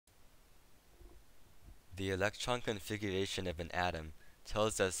The electron configuration of an atom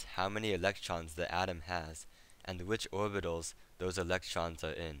tells us how many electrons the atom has and which orbitals those electrons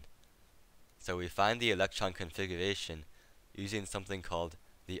are in. So we find the electron configuration using something called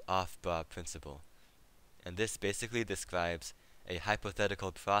the Aufbau Principle. And this basically describes a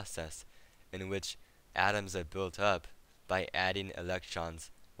hypothetical process in which atoms are built up by adding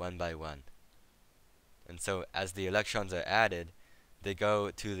electrons one by one. And so as the electrons are added, they go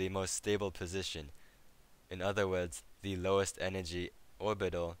to the most stable position. In other words, the lowest energy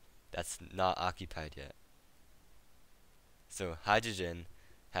orbital that's not occupied yet. So hydrogen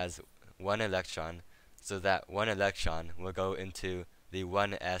has one electron, so that one electron will go into the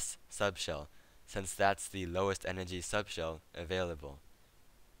 1s subshell, since that's the lowest energy subshell available.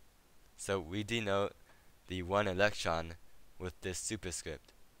 So we denote the one electron with this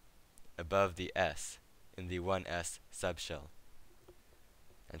superscript above the s in the 1s subshell.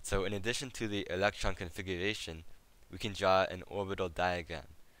 And so in addition to the electron configuration, we can draw an orbital diagram,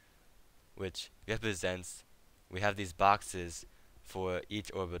 which represents, we have these boxes for each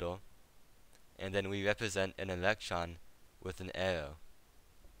orbital, and then we represent an electron with an arrow.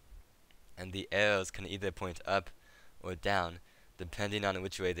 And the arrows can either point up or down, depending on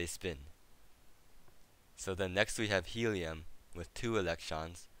which way they spin. So then next we have helium with 2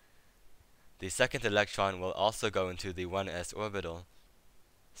 electrons. The second electron will also go into the 1s orbital,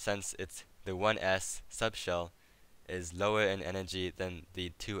 since it's the 1s subshell is lower in energy than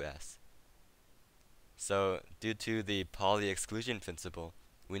the 2s. So due to the Pauli exclusion principle,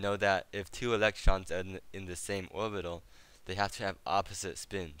 we know that if 2 electrons are in the same orbital, they have to have opposite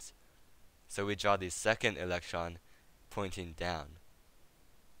spins. So we draw the second electron pointing down.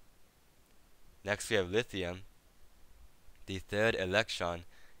 Next we have lithium. The third electron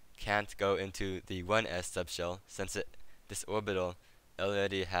can't go into the 1s subshell since this orbital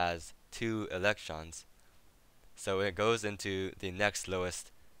already has 2 electrons. So it goes into the next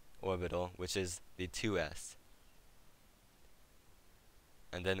lowest orbital, which is the 2s.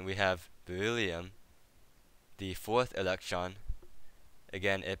 And then we have beryllium. The fourth electron,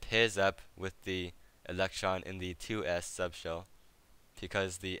 again it pairs up with the electron in the 2s subshell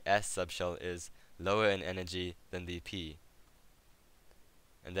because the s subshell is lower in energy than the p.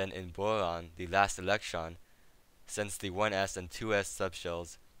 And then in boron, the last electron, since the 1s and 2s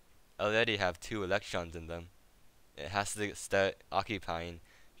subshells already have 2 electrons in them, it has to start occupying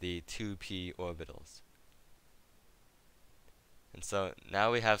the 2p orbitals. And so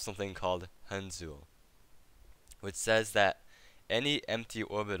now we have something called Hund's rule, which says that any empty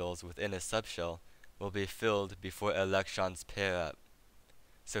orbitals within a subshell will be filled before electrons pair up.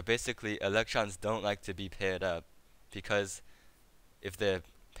 So basically electrons don't like to be paired up, because if they're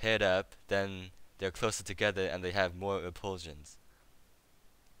paired up, then they're closer together and they have more repulsions.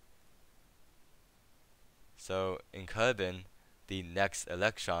 So in carbon, the next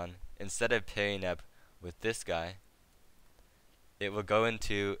electron, instead of pairing up with this guy, it will go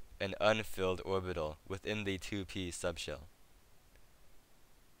into an unfilled orbital within the 2p subshell.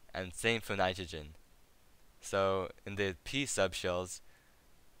 And same for nitrogen. So in the p subshells,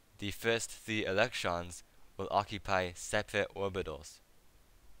 the first 3 electrons will occupy separate orbitals.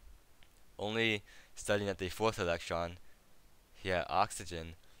 Only starting at the 4th electron, here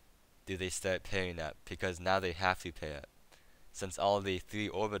oxygen, do they start pairing up, because now they have to pair up, since all the 3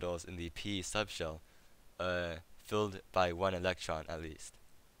 orbitals in the p subshell are filled by 1 electron at least.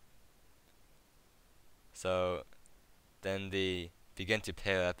 So then they begin to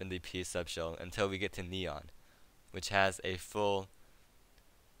pair up in the p subshell until we get to neon, which has a full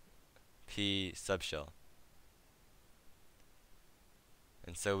p subshell.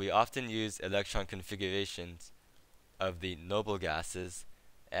 And so we often use electron configurations of the noble gases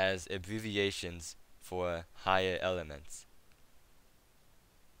as abbreviations for higher elements.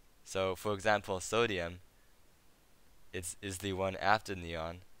 So for example, sodium is the one after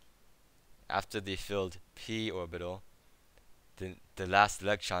neon. After the filled p orbital, the last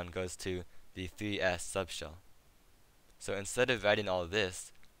electron goes to the 3s subshell. So instead of writing all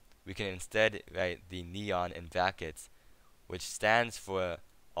this, we can instead write the neon in brackets, which stands for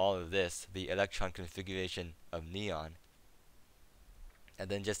all of this, the electron configuration of neon, and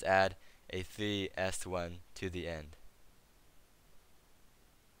then just add a 3s1 to the end.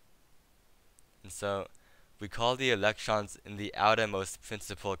 And so we call the electrons in the outermost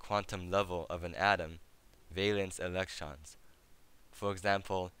principal quantum level of an atom valence electrons. For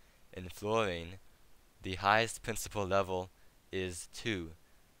example, in fluorine, the highest principal level is 2.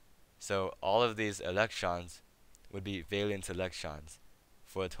 So all of these electrons would be valence electrons,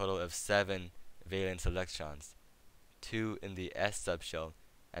 for a total of 7 valence electrons, 2 in the s subshell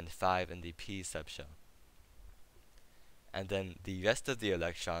and 5 in the p subshell. and then the rest of the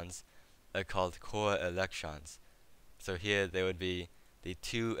electrons are called core electrons. So here there would be the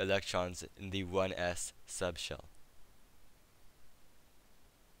 2 electrons in the 1s subshell.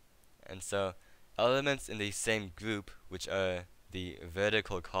 And so elements in the same group, which are the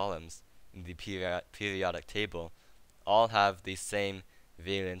vertical columns in the periodic table, all have the same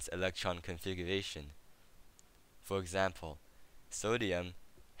valence electron configuration. For example, sodium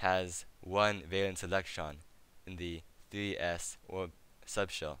has 1 valence electron in the 3s or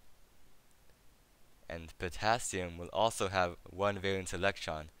subshell, and potassium will also have 1 valence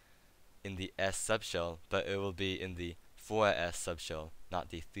electron in the s subshell, but it will be in the 4s subshell, not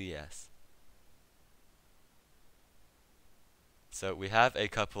the 3s. So we have a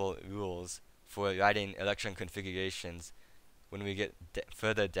couple rules for writing electron configurations when we get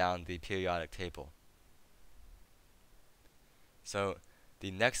further down the periodic table. So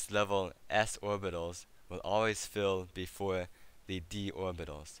the next level s orbitals will always fill before the d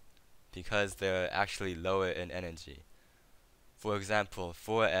orbitals, because they're actually lower in energy. For example,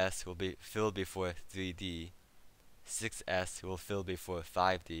 4s will be filled before 3d, 6s will fill before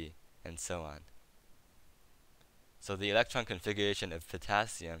 5d, and so on. So the electron configuration of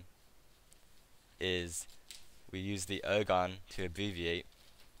potassium is, we use the ergon to abbreviate,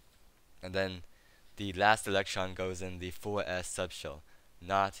 and then the last electron goes in the 4s subshell,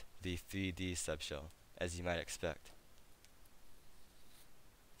 not the 3d subshell, as you might expect.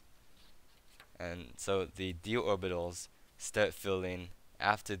 And so the d orbitals start filling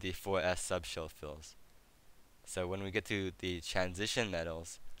after the 4s subshell fills. So when we get to the transition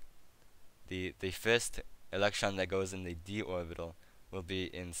metals, the first electron that goes in the d orbital will be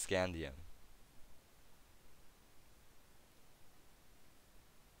in scandium.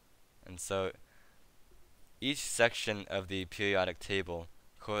 And so each section of the periodic table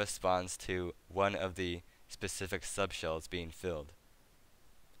corresponds to one of the specific subshells being filled.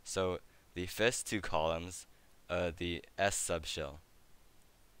 So the first 2 columns are the s subshell,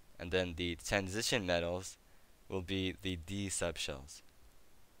 and then the transition metals will be the d subshells,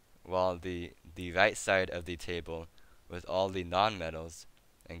 while the right side of the table with all the nonmetals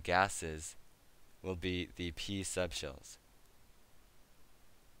and gases will be the p subshells.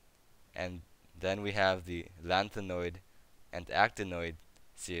 And then we have the lanthanoid and actinoid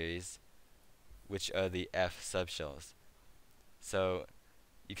series, which are the f subshells. So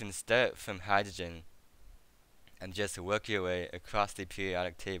you can start from hydrogen and just work your way across the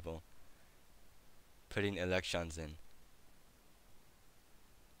periodic table, putting electrons in.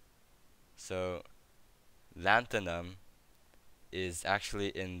 So lanthanum is actually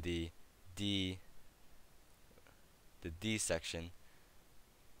in the D section.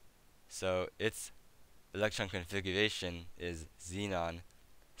 So its electron configuration is xenon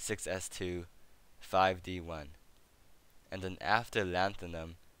 6s2 5d1. And then after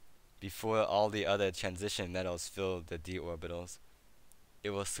lanthanum, before all the other transition metals fill the d orbitals,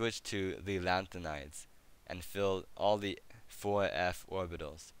 it will switch to the lanthanides and fill all the 4f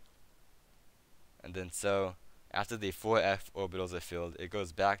orbitals. And then so after the 4f orbitals are filled, it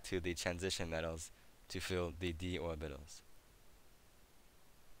goes back to the transition metals to fill the d orbitals.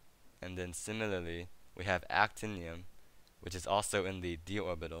 And then similarly, we have actinium, which is also in the d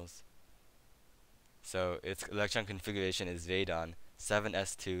orbitals. So its electron configuration is radon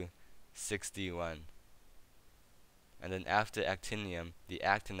 7s2 6d1. And then after actinium, the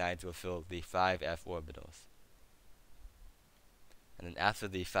actinides will fill the 5f orbitals. And then after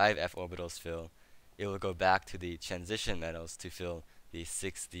the 5f orbitals fill, it will go back to the transition metals to fill the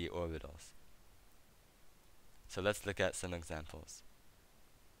 6d orbitals. So let's look at some examples.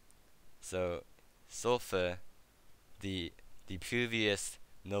 So sulfur, the previous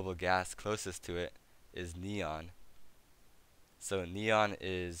noble gas closest to it is neon. So neon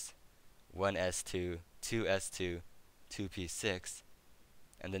is 1s2, 2s2, 2p6.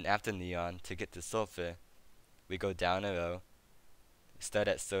 And then after neon, to get to sulfur, we go down a row, start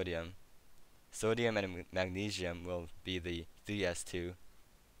at sodium. Sodium and magnesium will be the 3s2.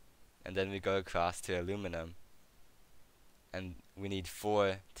 And then we go across to aluminum. And we need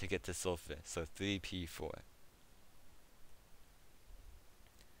 4 to get to sulfur, so 3p4.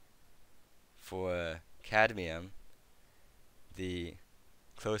 For cadmium, the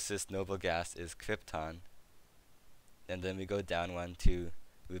closest noble gas is krypton. And then we go down one to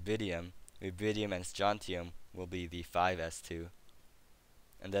rubidium. Rubidium and strontium will be the 5s2.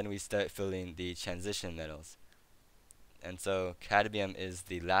 And then we start filling the transition metals. And so cadmium is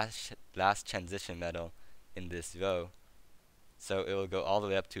the last transition metal in this row. So it will go all the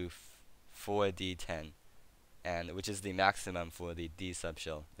way up to 4d10, and which is the maximum for the d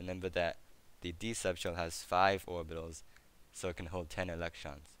subshell. Remember that the d subshell has 5 orbitals so it can hold 10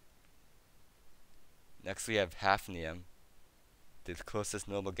 electrons. Next we have hafnium. The closest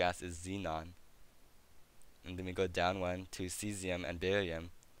noble gas is xenon. And then we go down one to cesium and beryllium,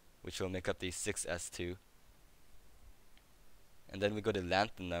 which will make up the 6s2. And then we go to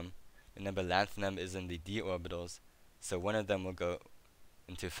lanthanum. Remember, lanthanum is in the d orbitals, so one of them will go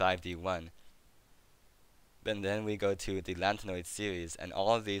into 5d1. And then we go to the lanthanoid series, and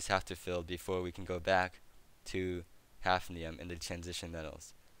all of these have to fill before we can go back to hafnium in the transition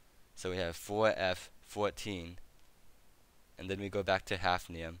metals. So we have 4f14, and then we go back to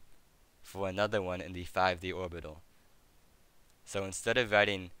hafnium for another one in the 5d orbital. So instead of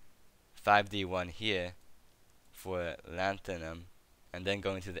writing 5d1 here for lanthanum and then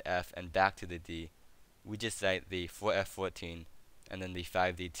going to the f and back to the d, we just write the 4f14 and then the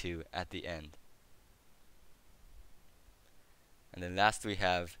 5d2 at the end. And then last we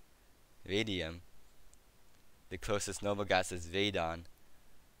have radium. The closest noble gas is radon,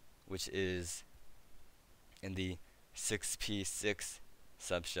 which is in the 6p6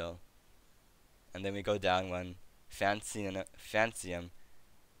 subshell. And then we go down one, francium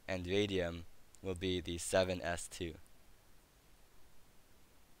and radium will be the 7s2.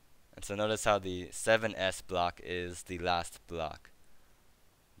 And so notice how the 7s block is the last block.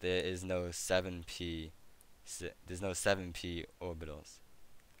 There is no 7p orbitals.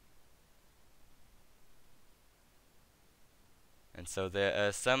 And so there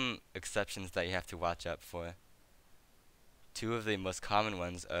are some exceptions that you have to watch out for. Two of the most common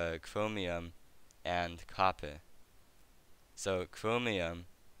ones are chromium and copper. So chromium,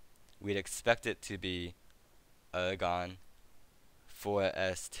 we'd expect it to be argon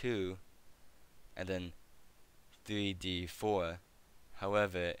 4s2 and then 3d4.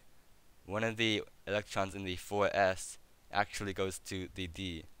 However, one of the electrons in the 4s actually goes to the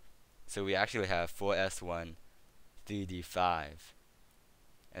d. So we actually have 4s1, 3d5.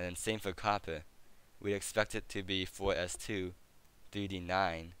 And then same for copper. We'd expect it to be 4s2,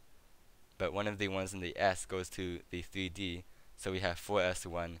 3d9. But one of the ones in the s goes to the 3d. So we have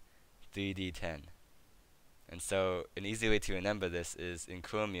 4s1, 3d10. And so an easy way to remember this is in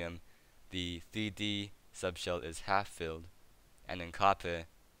chromium, the 3d subshell is half filled, and in copper,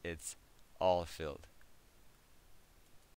 it's all filled.